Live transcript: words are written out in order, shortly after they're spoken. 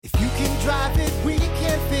drive it, we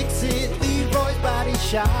can fix it. Leroy's Body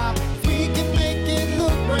Shop. We can make it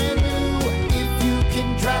look brand new. If you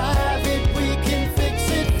can drive it, we can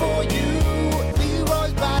fix it for you.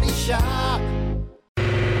 Leroy's Body Shop.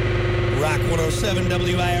 Rock 107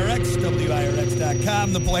 WIRX,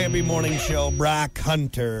 WIRX.com, the Plan B Morning Show. Brock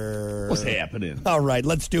Hunter. What's happening? All right,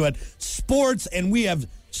 let's do it. Sports, and we have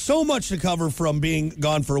so much to cover from being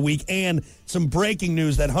gone for a week and some breaking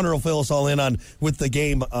news that Hunter will fill us all in on with the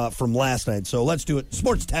game from last night. So let's do it.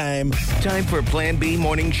 Sports time. Time for Plan B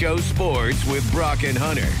Morning Show Sports with Brock and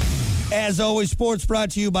Hunter. As always, sports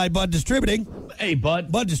brought to you by Bud Distributing. Hey,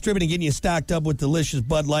 Bud. Bud Distributing getting you stocked up with delicious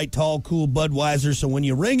Bud Light, tall, cool Budweiser. So when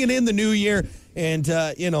you're ringing in the new year and,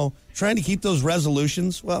 trying to keep those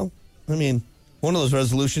resolutions, well, I mean, one of those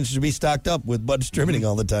resolutions should be stocked up with Bud Distributing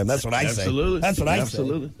all the time. That's what I say. Absolutely. That's what I say.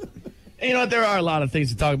 Absolutely. And you know what? There are a lot of things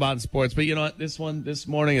to talk about in sports, but you know what? This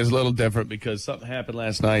morning is a little different because something happened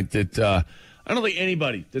last night that I don't think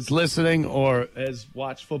anybody that's listening or has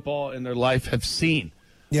watched football in their life have seen.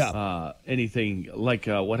 Yeah. Anything like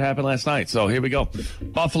what happened last night. So here we go.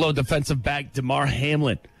 Buffalo defensive back Damar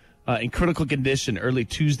Hamlin in critical condition early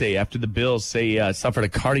Tuesday after the Bills say suffered a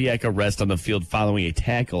cardiac arrest on the field following a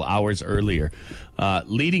tackle hours earlier,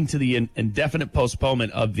 leading to the indefinite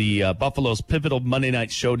postponement of the Buffalo's pivotal Monday night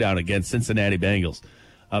showdown against Cincinnati Bengals.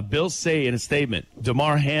 Bills say in a statement,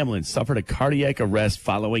 Damar Hamlin suffered a cardiac arrest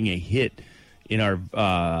following a hit in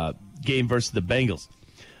our game versus the Bengals.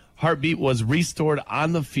 Heartbeat was restored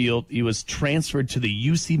on the field. He was transferred to the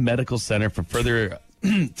UC Medical Center for further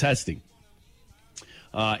testing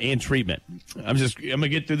and treatment. I'm going to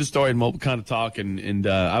get through the story and we'll kind of talk. And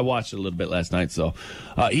I watched it a little bit last night. So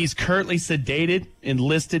he's currently sedated and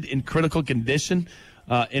listed in critical condition.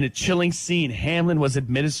 In a chilling scene, Hamlin was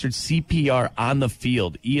administered CPR on the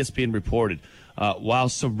field, ESPN reported, while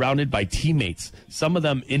surrounded by teammates, some of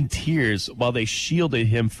them in tears while they shielded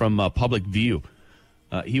him from public view.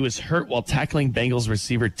 He was hurt while tackling Bengals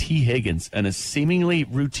receiver T. Higgins in a seemingly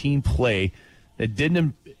routine play that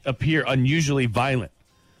didn't appear unusually violent.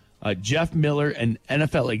 Jeff Miller, an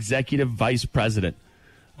NFL executive vice president,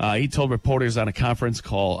 he told reporters on a conference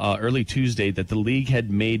call early Tuesday that the league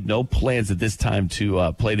had made no plans at this time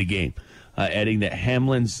to play the game, adding that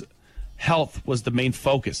Hamlin's health was the main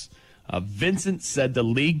focus. Vincent said the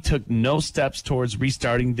league took no steps towards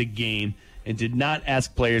restarting the game and did not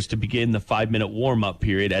ask players to begin the 5-minute warm-up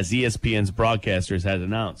period, as ESPN's broadcasters had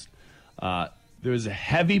announced. There was a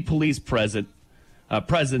heavy police presence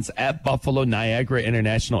at Buffalo Niagara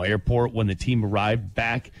International Airport when the team arrived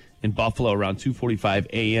back in Buffalo around 2:45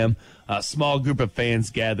 a.m. A small group of fans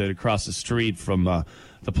gathered across the street from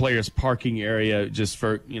the players' parking area just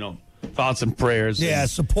for, thoughts and prayers. Yeah,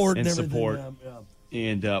 support and support. Yeah.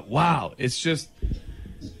 And, wow, it's just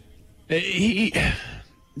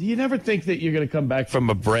you never think that you're going to come back from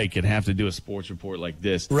a break and have to do a sports report like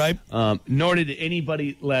this. Right. Nor did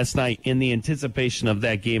anybody last night in the anticipation of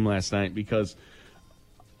that game last night, because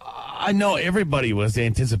I know everybody was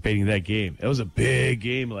anticipating that game. It was a big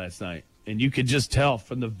game last night. And you could just tell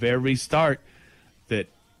from the very start that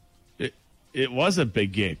it was a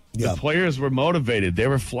big game. Yeah. The players were motivated. They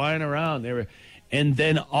were flying around. And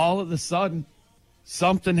then all of a sudden,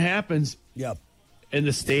 something happens. Yeah. And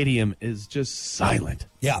the stadium is just silent.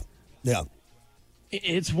 Yeah.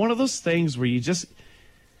 It's one of those things where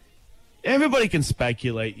everybody can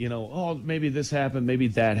speculate, maybe this happened, maybe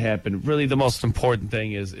that happened. Really, the most important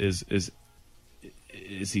thing is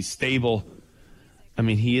he stable? I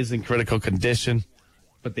mean, he is in critical condition,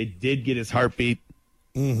 but they did get his heartbeat,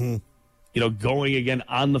 going again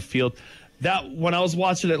on the field. That when I was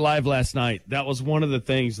watching it live last night, that was one of the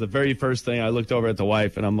things, the very first thing I looked over at the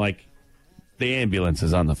wife, and I'm like, the ambulance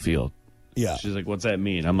is on the field. Yeah. She's like, what's that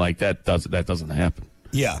mean? I'm like, that doesn't happen.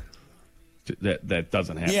 Yeah. That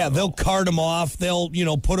doesn't happen. Yeah, they'll cart him off. They'll,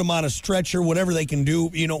 put him on a stretcher, whatever they can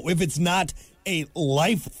do, if it's not a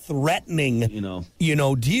life-threatening,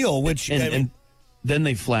 deal, which... And then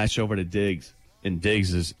they flash over to Diggs, and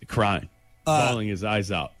Diggs is crying, bawling his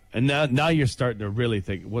eyes out. And now you're starting to really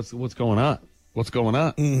think, what's going on? What's going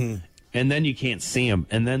on? Mm-hmm. And then you can't see him,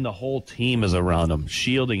 and then the whole team is around him,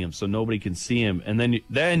 shielding him so nobody can see him. And then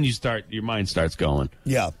your mind starts going.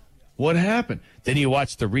 Yeah. What happened? Then you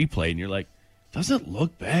watch the replay, and you're like, doesn't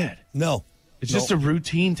look bad. No. It's just a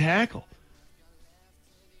routine tackle.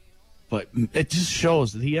 But it just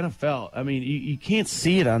shows the NFL. I mean, you can't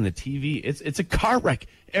see it on the TV. It's a car wreck.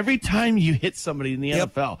 Every time you hit somebody in the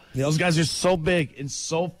NFL, those guys are so big and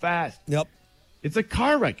so fast. Yep. It's a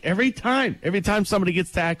car wreck every time. Every time somebody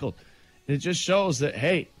gets tackled. It just shows that,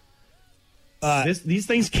 hey, These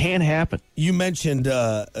things can happen. You mentioned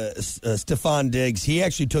Stephon Diggs. He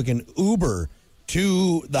actually took an Uber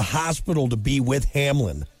to the hospital to be with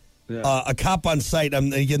Hamlin. Yeah. A cop on site,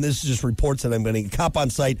 again, this is just reports that I'm getting. A cop on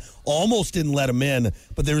site almost didn't let him in,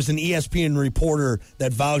 but there was an ESPN reporter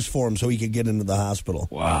that vouched for him so he could get into the hospital.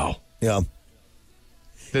 Wow. Yeah.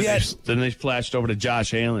 Then they flashed over to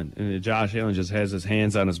Josh Allen, and Josh Allen just has his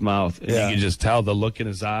hands on his mouth, and you can just tell the look in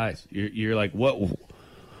his eyes. You're like,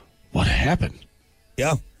 what happened?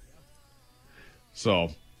 Yeah.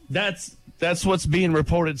 So that's what's being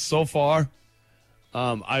reported so far.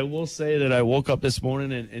 I will say that I woke up this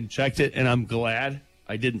morning and checked it, and I'm glad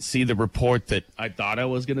I didn't see the report that I thought I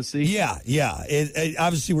was going to see. Yeah.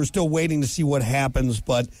 Obviously, we're still waiting to see what happens,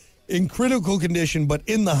 but in critical condition, but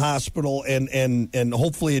in the hospital, and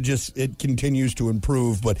hopefully it continues to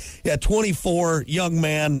improve. But, 24, young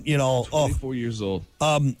man, 24 years old.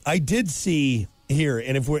 I did see here,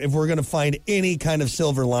 and if we're going to find any kind of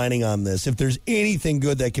silver lining on this, if there's anything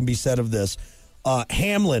good that can be said of this,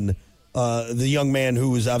 Hamlin, the young man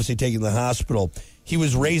who was obviously taken to the hospital, he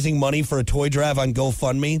was raising money for a toy drive on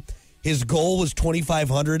GoFundMe. His goal was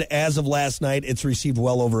 $2,500. As of last night, it's received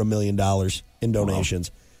well over $1 million in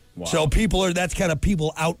donations. Wow. So that's kind of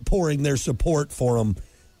people outpouring their support for him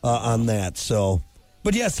on that. So,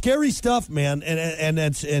 but yeah, scary stuff, man. And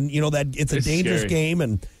it's a dangerous scary game,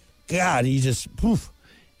 and God, he just poof.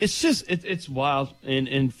 It's wild,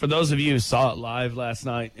 and for those of you who saw it live last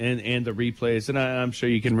night and the replays, and I'm sure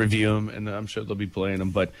you can review them, and I'm sure they'll be playing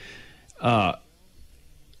them, but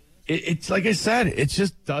it's like I said, it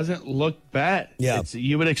just doesn't look bad. Yeah,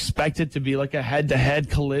 you would expect it to be like a head-to-head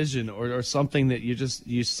collision or something that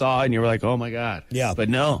you saw and you were like, oh my God. Yeah, but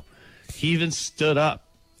no, he even stood up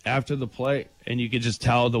after the play, and you could just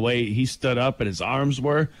tell the way he stood up and his arms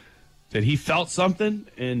were that he felt something,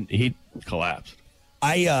 and he collapsed.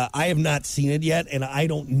 I have not seen it yet, and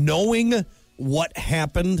knowing what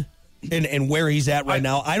happened and where he's at right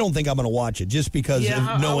now, I don't think I'm going to watch it just because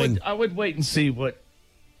of knowing. I would wait and see what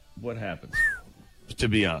happens, to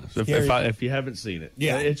be honest, if you haven't seen it.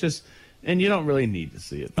 Yeah. It's just, and you don't really need to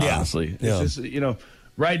see it, honestly. Yeah. It's just,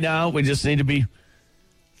 right now we just need to be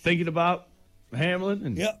thinking about Hamlin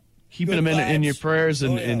and keeping him in your prayers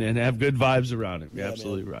and have good vibes around him. You're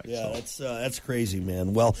absolutely right. Yeah, that's crazy,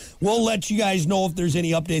 man. Well, we'll let you guys know if there's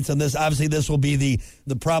any updates on this. Obviously, this will be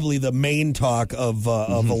the probably the main talk of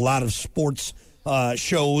a lot of sports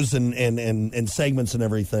shows and segments and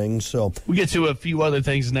everything. So we get to a few other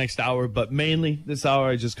things next hour, but mainly this hour,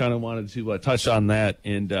 I just kind of wanted to touch on that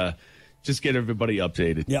and just get everybody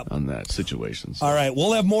updated on that situation. So. All right,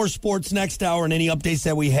 we'll have more sports next hour and any updates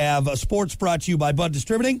that we have. Sports brought to you by Bud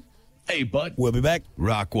Distributing. Hey, Bud. We'll be back.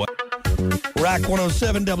 Rock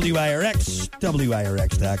 107 WIRX,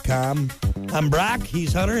 WIRX.com. I'm Brock.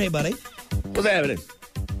 He's Hunter. Hey, buddy. What's happening?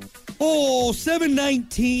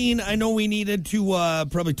 7:19. I know we needed to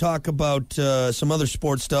probably talk about some other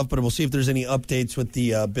sports stuff, but we'll see if there's any updates with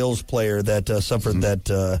the Bills player that suffered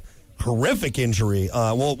that horrific injury.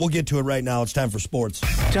 We'll get to it right now. It's time for sports.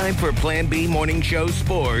 Time for Plan B Morning Show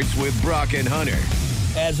Sports with Brock and Hunter.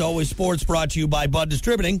 As always, sports brought to you by Bud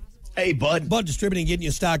Distributing. Hey, Bud. Bud Distributing, getting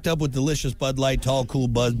you stocked up with delicious Bud Light, tall, cool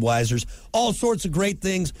Budweisers, all sorts of great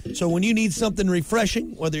things. So when you need something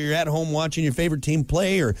refreshing, whether you're at home watching your favorite team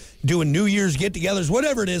play or doing New Year's get-togethers,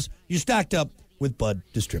 whatever it is, you're stocked up with Bud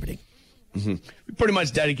Distributing. Mm-hmm. We pretty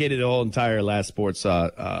much dedicated the whole entire last sports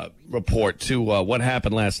report to what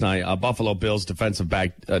happened last night. Buffalo Bills defensive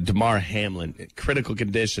back Damar Hamlin in critical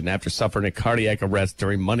condition after suffering a cardiac arrest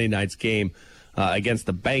during Monday night's game against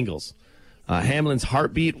the Bengals. Hamlin's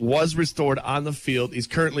heartbeat was restored on the field. He's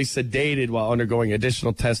currently sedated while undergoing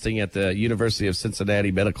additional testing at the University of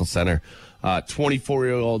Cincinnati Medical Center.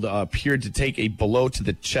 24-year-old appeared to take a blow to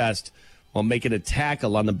the chest while making a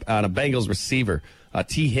tackle on a Bengals receiver,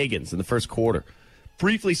 T. Higgins, in the first quarter.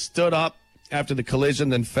 Briefly stood up after the collision,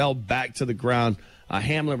 then fell back to the ground.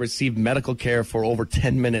 Hamlin received medical care for over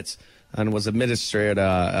 10 minutes and was administered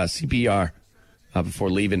CPR before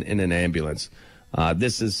leaving in an ambulance.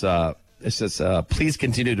 This is please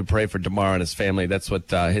continue to pray for Damar and his family. That's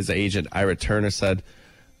what his agent, Ira Turner, said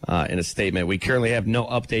in a statement. We currently have no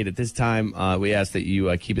update at this time. We ask that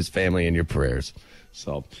you keep his family in your prayers.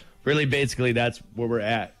 So really, basically, that's where we're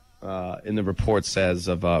at in the report says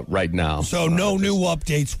of right now. So no new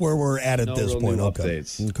updates where we're at this point. No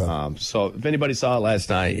updates. Okay. So if anybody saw it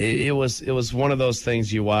last night, it was one of those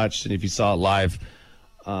things you watched, and if you saw it live,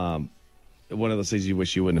 one of those things you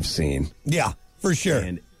wish you wouldn't have seen. Yeah, for sure.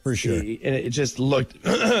 For sure. And it just looked,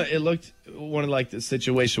 it looked one of like the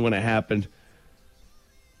situation when it happened.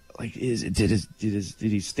 Like, did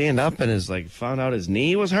he stand up and found out his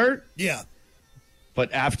knee was hurt? Yeah.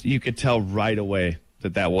 But after you could tell right away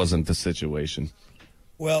that wasn't the situation.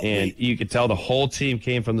 Well, and you could tell the whole team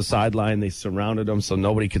came from the sideline. They surrounded them so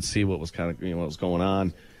nobody could see what was what was going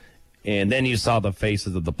on. And then you saw the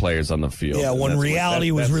faces of the players on the field. Yeah, when reality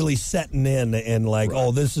was really setting in and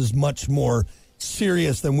this is much more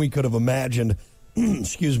serious than we could have imagined.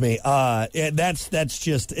 Excuse me. That's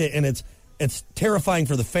just, and it's terrifying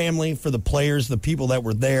for the family, for the players, the people that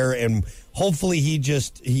were there, and hopefully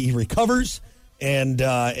he recovers and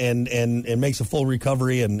makes a full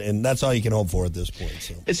recovery, and that's all you can hope for at this point.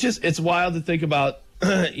 So it's wild to think about.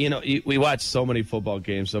 We watch so many football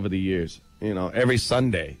games over the years. Every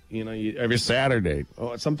Sunday, every Saturday,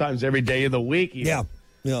 or sometimes every day of the week. Yeah.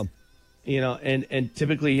 And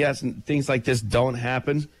typically, yes, things like this don't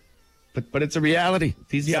happen, but it's a reality.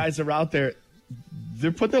 These guys are out there;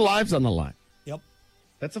 they're putting their lives on the line. Yep,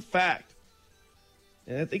 that's a fact.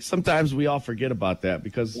 And I think sometimes we all forget about that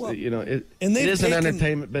because it is an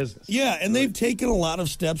entertainment business. Yeah, and they've taken a lot of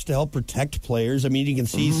steps to help protect players. I mean, you can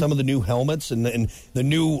see some of the new helmets and the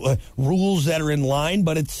new rules that are in line,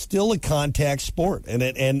 but it's still a contact sport.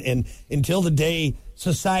 And until the day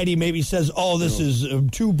society maybe says, "Oh, this is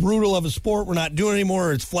too brutal of a sport. We're not doing it anymore,"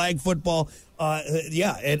 or it's flag football. At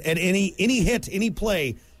any hit, any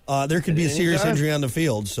play. There could be a serious injury on the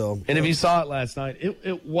field. And if you saw it last night,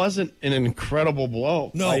 it wasn't an incredible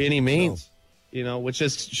blow by any means. Which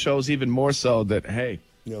just shows even more so that, hey.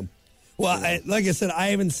 Yeah. Well, like I said, I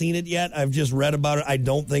haven't seen it yet. I've just read about it. I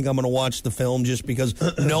don't think I'm going to watch the film just because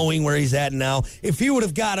knowing where he's at now. If he would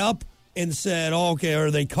have got up and said, okay,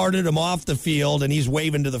 or they carted him off the field and he's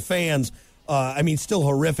waving to the fans, still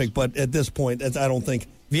horrific. But at this point, I don't think,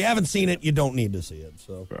 if you haven't seen it, you don't need to see it.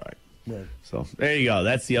 So right. So there you go.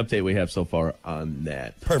 That's the update we have so far on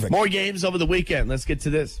that. Perfect. More games over the weekend. Let's get to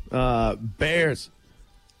this. Bears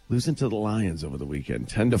losing to the Lions over the weekend,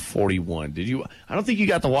 10-41. I don't think you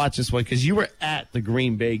got to watch this one because you were at the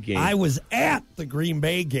Green Bay game. I was at the Green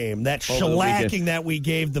Bay game. That shellacking that we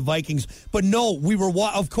gave the Vikings. But no, we were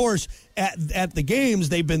of course at the games.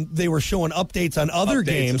 They were showing updates on other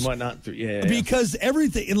games and whatnot. Yeah. Because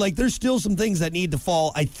everything there's still some things that need to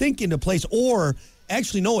fall, I think, into place. Or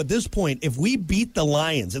actually, no. At this point, if we beat the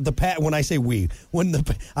Lions, when I say we,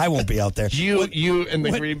 I won't be out there. You and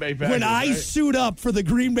the Green Bay Packers. When I suit up for the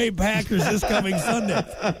Green Bay Packers this coming Sunday.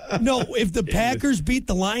 No, if the Packers beat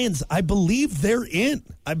the Lions, I believe they're in.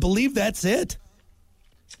 I believe that's it.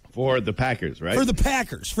 For the Packers, right? For the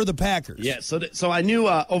Packers. Yeah. So I knew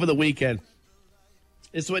over the weekend,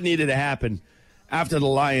 this is what needed to happen after the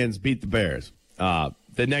Lions beat the Bears.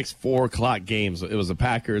 The next 4 o'clock games, it was the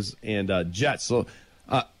Packers and Jets. So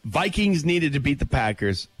Vikings needed to beat the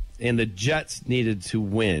Packers, and the Jets needed to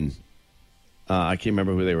win. I can't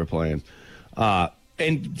remember who they were playing.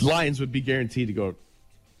 And Lions would be guaranteed to go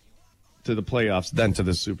to the playoffs, then to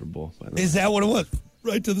the Super Bowl. Is that what it was?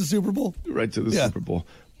 Right to the Super Bowl? Right to the Super Bowl.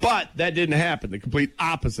 But that didn't happen. The complete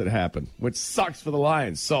opposite happened, which sucks for the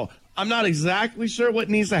Lions. So I'm not exactly sure what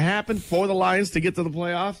needs to happen for the Lions to get to the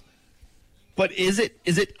playoffs. But is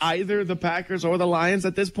it either the Packers or the Lions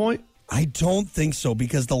at this point? I don't think so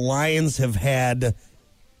because the Lions have had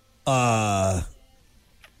because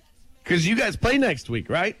you guys play next week,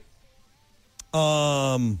 right?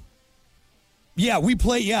 Yeah, we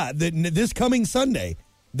play this coming Sunday.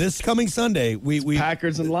 We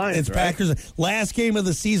Packers and Lions. It's right? Packers last game of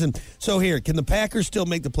the season. So here, can the Packers still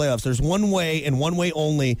make the playoffs? There's one way and one way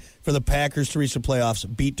only for the Packers to reach the playoffs: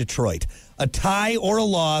 beat Detroit. A tie or a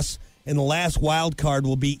loss. And the last wild card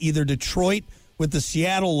will be either Detroit with the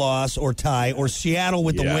Seattle loss or tie, or Seattle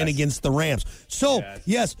with the win against the Rams. So,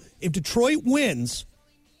 yes, if Detroit wins,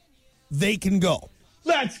 they can go.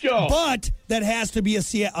 Let's go. But that has to be a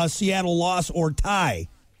Seattle loss or tie.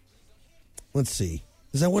 Let's see.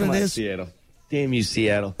 Is that what it is? Seattle. Damn you,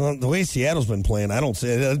 Seattle. Well, the way Seattle's been playing, I don't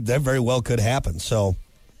see that very well could happen. So,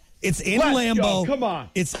 it's in Lambeau. Go. Come on.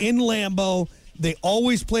 It's in Lambeau. They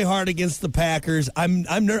always play hard against the Packers. I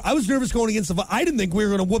was nervous going against I didn't think we were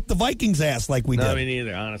going to whoop the Vikings' ass like we did. No, me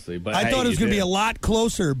neither, honestly. But I thought it was going to be a lot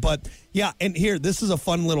closer. But yeah, and here, this is a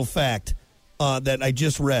fun little fact that I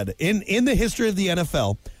just read. In the history of the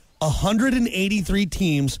NFL, 183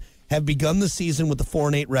 teams have begun the season with the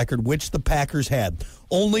 4-8 record, which the Packers had.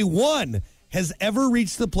 Only one has ever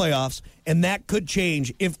reached the playoffs, and that could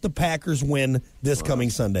change if the Packers win this coming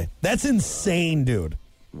Sunday. That's insane, dude.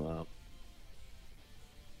 Wow.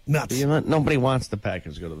 Nuts. Nobody wants the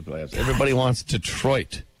Packers to go to the playoffs. Everybody wants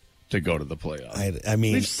Detroit to go to the playoffs. I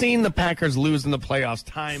mean, we've seen the Packers lose in the playoffs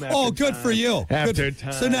time after time. Oh, good for you. After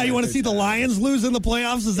time. So now you want to see the Lions lose in the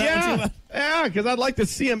playoffs? Is that what you want? Yeah, because I'd like to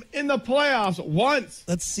see them in the playoffs once.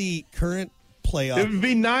 Let's see current playoff. It would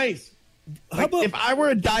be nice. If I were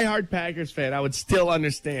a diehard Packers fan, I would still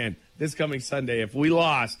understand this coming Sunday. If we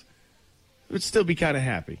lost, I would still be kind of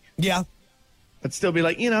happy. Yeah. I'd still be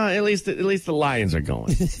like, at least the Lions are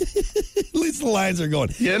going. At least the Lions are going.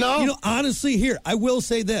 Honestly, here, I will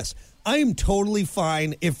say this. I am totally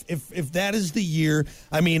fine if that is the year.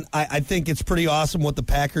 I mean, I think it's pretty awesome what the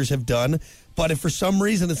Packers have done. But if for some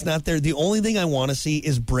reason it's not there, the only thing I want to see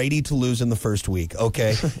is Brady to lose in the first week,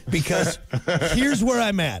 okay? Because here's where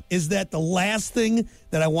I'm at, is that the last thing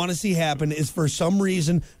that I want to see happen is for some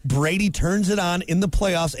reason Brady turns it on in the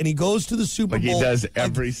playoffs and he goes to the Super Bowl. Like he does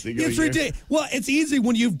every single year. It's ridiculous. Well, it's easy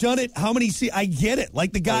when you've done it. How many I get it.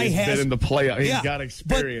 Like the guy he's has been in the playoffs. He's got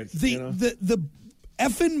experience. But the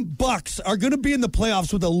effing Bucks are going to be in the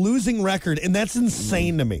playoffs with a losing record, and that's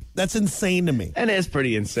insane to me. That's insane to me. And it's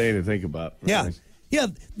pretty insane to think about. Really. Yeah.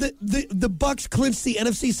 The Bucks clinched the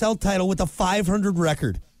NFC South title with a .500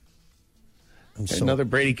 record. Another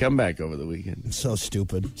Brady comeback over the weekend. So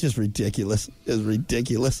stupid. Just ridiculous. It's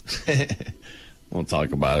ridiculous. Won't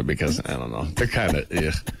talk about it because, I don't know. They're kind of,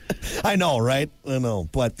 yeah. I know, right? I know.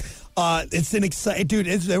 But it's an exciting, dude,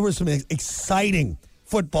 there was some exciting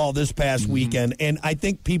football this past weekend, and I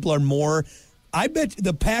think people are more. I bet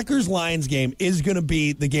the Packers-Lions game is going to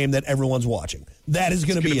be the game that everyone's watching. That is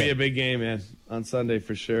going to be a big game, man, on Sunday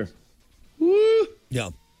for sure. Woo! Yeah,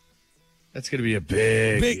 that's going to be a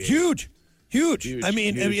big, huge. I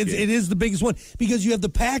mean, it is the biggest one because you have the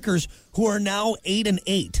Packers who are now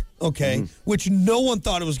 8-8. Okay, which no one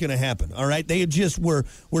thought it was going to happen. All right, they just were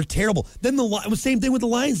terrible. Then it was same thing with the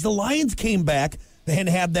Lions. The Lions came back and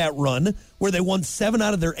had that run where they won 7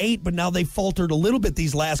 out of their 8, but now they faltered a little bit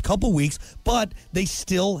these last couple weeks, but they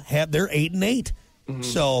still have their 8-8.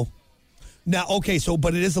 So now,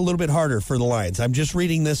 but it is a little bit harder for the Lions. I'm just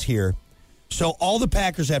reading this here. So all the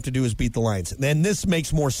Packers have to do is beat the Lions. And this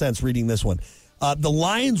makes more sense reading this one. The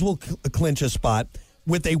Lions will clinch a spot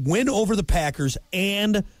with a win over the Packers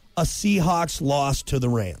and a Seahawks loss to the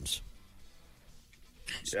Rams.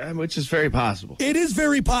 Yeah, which is very possible. It is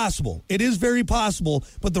very possible.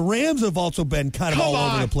 But the Rams have also been kind of all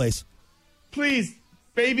over the place. Please,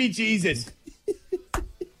 baby Jesus.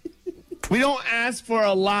 We don't ask for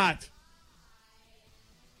a lot.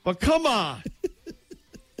 But come on.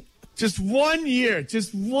 Just 1 year. Get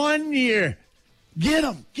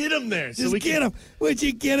them there. So get them. Would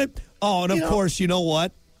you get it? Oh, and of course, you know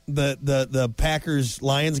what? The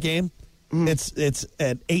Packers-Lions game? It's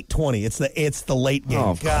at 8:20. It's the late game.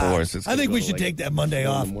 Oh, of course. I think we should take that Monday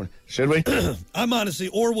off. Should we? I'm honestly,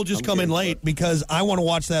 or we'll just come in late because I want to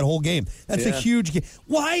watch that whole game. That's a huge game.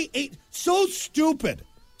 Why? So stupid.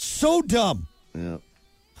 So dumb. Yeah.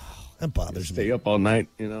 That bothers me. Stay up all night,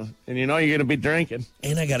 and you're going to be drinking.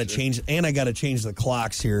 And I got to change the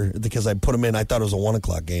clocks here because I put them in. I thought it was a 1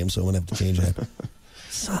 o'clock game, so I'm going to have to change that.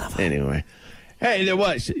 Son of a... Anyway. Hey, there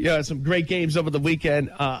was some great games over the weekend.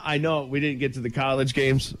 I know we didn't get to the college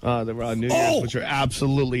games that were on New Year's, which are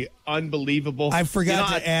absolutely unbelievable. I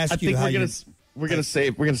forgot to ask you. I think we're gonna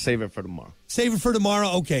save it for tomorrow. Save it for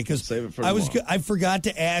tomorrow, okay? Because I forgot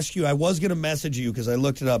to ask you. I was going to message you because I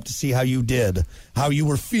looked it up to see how you did, how you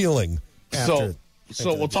were feeling. So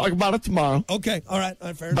we'll talk about it tomorrow. Okay, all right,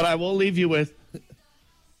 fair enough. But I will leave you with.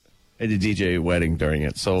 I did DJ wedding during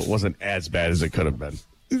it, so it wasn't as bad as it could have been.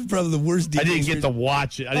 It was probably the worst. I didn't get to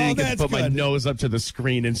watch it. I didn't get to put my nose up to the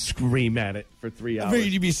screen and scream at it for 3 hours. I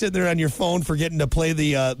figured you'd be sitting there on your phone forgetting to play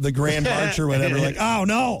the Grand March or whatever. Like, oh,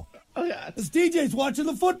 no. Oh, yeah. This DJ's watching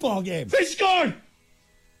the football game. They scored!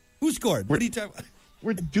 Who scored? What are you talking about?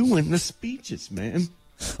 We're doing the speeches, man.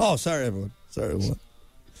 Oh, sorry, everyone.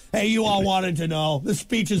 Hey, you all wanted to know. The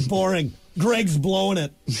speech is boring. Greg's blowing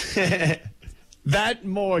it. That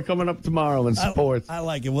more coming up tomorrow in sports. I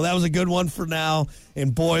like it. Well, that was a good one for now.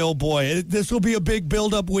 And boy, oh boy, this will be a big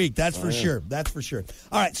build-up week. That's for sure. That's for sure.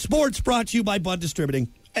 All right, sports brought to you by Bud Distributing.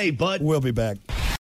 Hey, Bud. We'll be back.